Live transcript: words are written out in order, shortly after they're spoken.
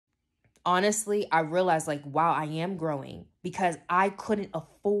honestly, I realized like, wow, I am growing because I couldn't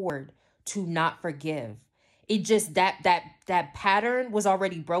afford to not forgive. It just that pattern was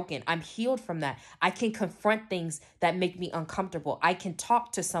already broken. I'm healed from that. I can confront things that make me uncomfortable. I can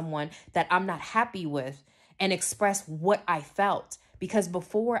talk to someone that I'm not happy with and express what I felt. Because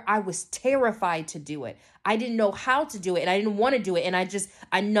before I was terrified to do it. I didn't know how to do it and I didn't want to do it. And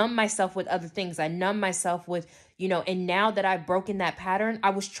I numbed myself with other things. I numbed myself with, and now that I've broken that pattern, I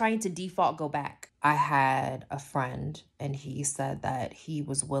was trying to default go back. I had a friend and he said that he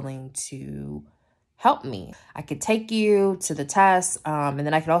was willing to help me. I could take you to the test, and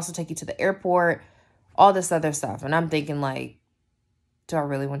then I could also take you to the airport, all this other stuff. And I'm thinking like, do I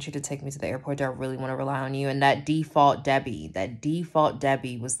really want you to take me to the airport? Do I really want to rely on you? And that default Debbie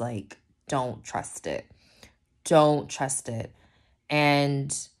was like, don't trust it. Don't trust it.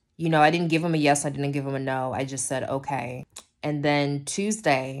 And, I didn't give him a yes. I didn't give him a no. I just said, okay. And then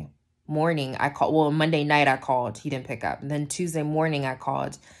Tuesday morning, I called. Well, Monday night I called. He didn't pick up. And then Tuesday morning I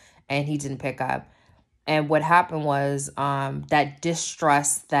called and he didn't pick up. And what happened was that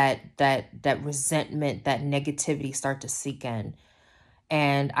distrust, that resentment, that negativity started to seep in.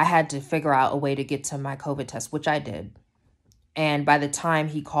 And I had to figure out a way to get to my COVID test, which I did. And by the time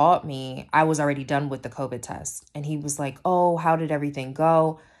he called me, I was already done with the COVID test. And he was like, oh, how did everything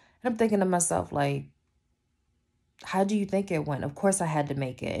go? And I'm thinking to myself, like, how do you think it went? Of course I had to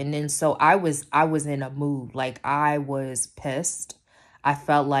make it. And then so I was in a mood. Like, I was pissed. I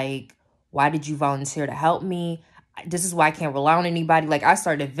felt like, why did you volunteer to help me? This is why I can't rely on anybody. Like, I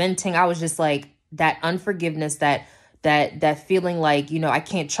started venting. I was just like, that unforgiveness, that feeling like, I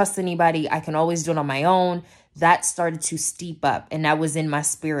can't trust anybody. I can always do it on my own. That started to steep up. And that was in my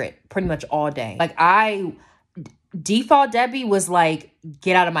spirit pretty much all day. Like, default Debbie was like,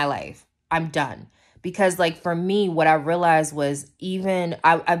 get out of my life. I'm done. Because like, for me, what I realized was even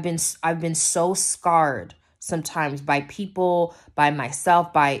I've been so scarred sometimes by people, by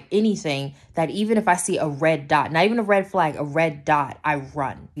myself, by anything, that even if I see a red dot, not even a red flag, a red dot, I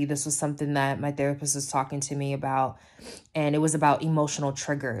run. This was something that my therapist was talking to me about, and it was about emotional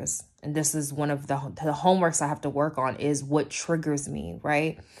triggers. And this is one of the homeworks I have to work on, is what triggers me,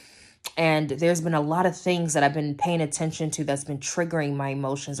 right? And there's been a lot of things that I've been paying attention to that's been triggering my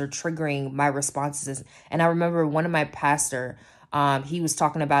emotions or triggering my responses. And I remember one of my pastor, he was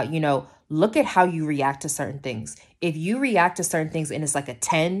talking about, look at how you react to certain things. If you react to certain things and it's like a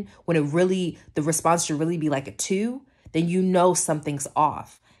 10, when the response should really be like a 2, then something's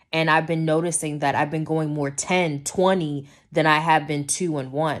off. And I've been noticing that I've been going more 10, 20 than I have been 2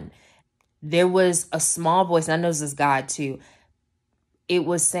 and 1. There was a small voice, and I know this is God too. It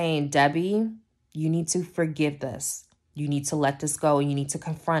was saying, Debbie, you need to forgive this. You need to let this go and you need to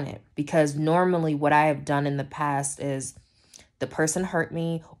confront it. Because normally what I have done in the past is, the person hurt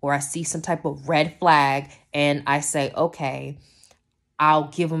me, or I see some type of red flag and I say, okay, I'll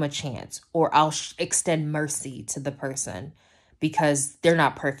give them a chance, or I'll extend mercy to the person because they're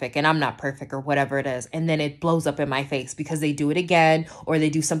not perfect and I'm not perfect, or whatever it is. And then it blows up in my face because they do it again or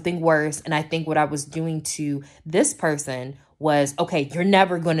they do something worse. And I think what I was doing to this person was, okay, you're not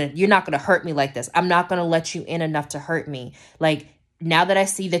going to hurt me like this. I'm not going to let you in enough to hurt me. Like, now that I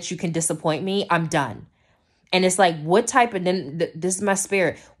see that you can disappoint me, I'm done. And it's like, this is my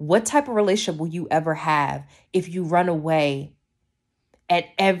spirit. What type of relationship will you ever have if you run away at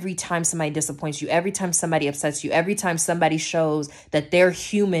every time somebody disappoints you, every time somebody upsets you, every time somebody shows that they're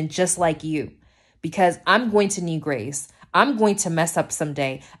human just like you? Because I'm going to need grace. I'm going to mess up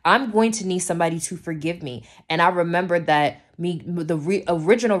someday. I'm going to need somebody to forgive me. And I remember that the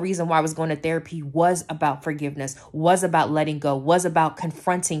original reason why I was going to therapy was about forgiveness, was about letting go, was about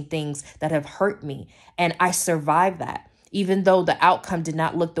confronting things that have hurt me. And I survived that. Even though the outcome did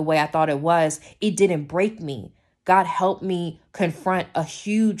not look the way I thought it was, it didn't break me. God helped me confront a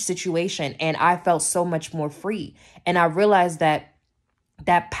huge situation, and I felt so much more free. And I realized that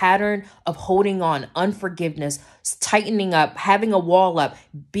pattern of holding on, unforgiveness, tightening up, having a wall up,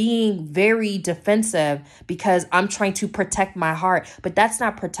 being very defensive because I'm trying to protect my heart. But that's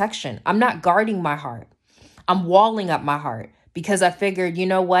not protection. I'm not guarding my heart. I'm walling up my heart because I figured, you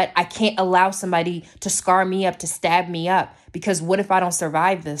know what? I can't allow somebody to scar me up, to stab me up, because what if I don't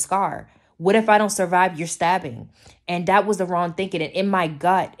survive the scar? What if I don't survive your stabbing? And that was the wrong thinking. And in my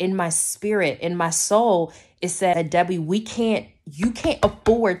gut, in my spirit, in my soul, it said, Debbie, you can't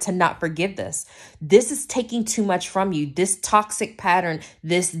afford to not forgive this. This is taking too much from you. This toxic pattern,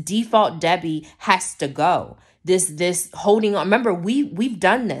 this default Debbie has to go. This holding on. Remember, we've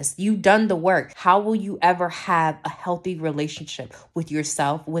done this. You've done the work. How will you ever have a healthy relationship with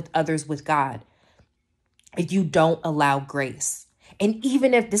yourself, with others, with God, if you don't allow grace? And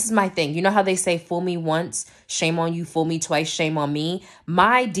even if, this is my thing, you know how they say, fool me once, shame on you, fool me twice, shame on me.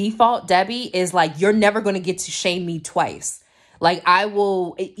 My default, Debbie, is like, you're never going to get to shame me twice. Like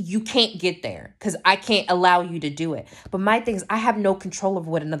you can't get there because I can't allow you to do it. But my thing is, I have no control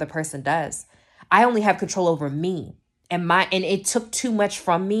over what another person does. I only have control over me. And it took too much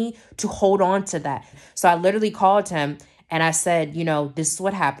from me to hold on to that. So I literally called him and I said, this is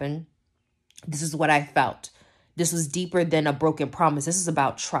what happened. This is what I felt. This was deeper than a broken promise. This is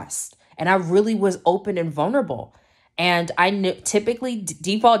about trust. And I really was open and vulnerable. And I knew typically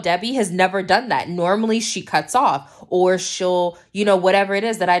default Debbie has never done that. Normally she cuts off or she'll, whatever it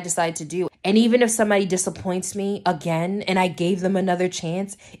is that I decide to do. And even if somebody disappoints me again and I gave them another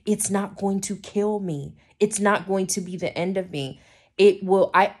chance, it's not going to kill me. It's not going to be the end of me. It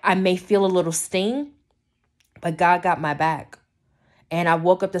will, I may feel a little sting, but God got my back. And I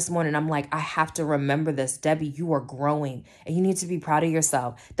woke up this morning, I'm like, I have to remember this. Debbie, you are growing and you need to be proud of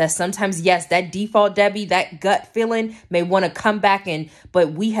yourself. That sometimes, yes, that default Debbie, that gut feeling may want to come back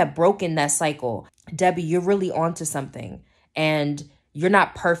but we have broken that cycle. Debbie, you're really onto something and you're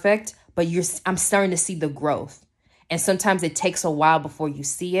not perfect, but I'm starting to see the growth. And sometimes it takes a while before you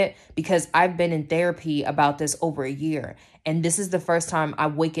see it because I've been in therapy about this over a year. And this is the first time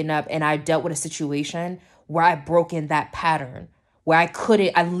I've waken up and I dealt with a situation where I've broken that pattern. Where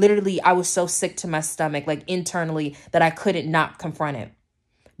I was so sick to my stomach, like internally, that I couldn't not confront it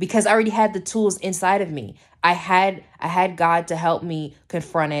because I already had the tools inside of me. I had God to help me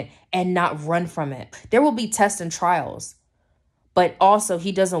confront it and not run from it. There will be tests and trials, but also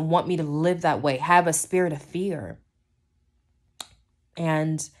he doesn't want me to live that way, have a spirit of fear.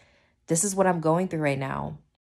 And this is what I'm going through right now.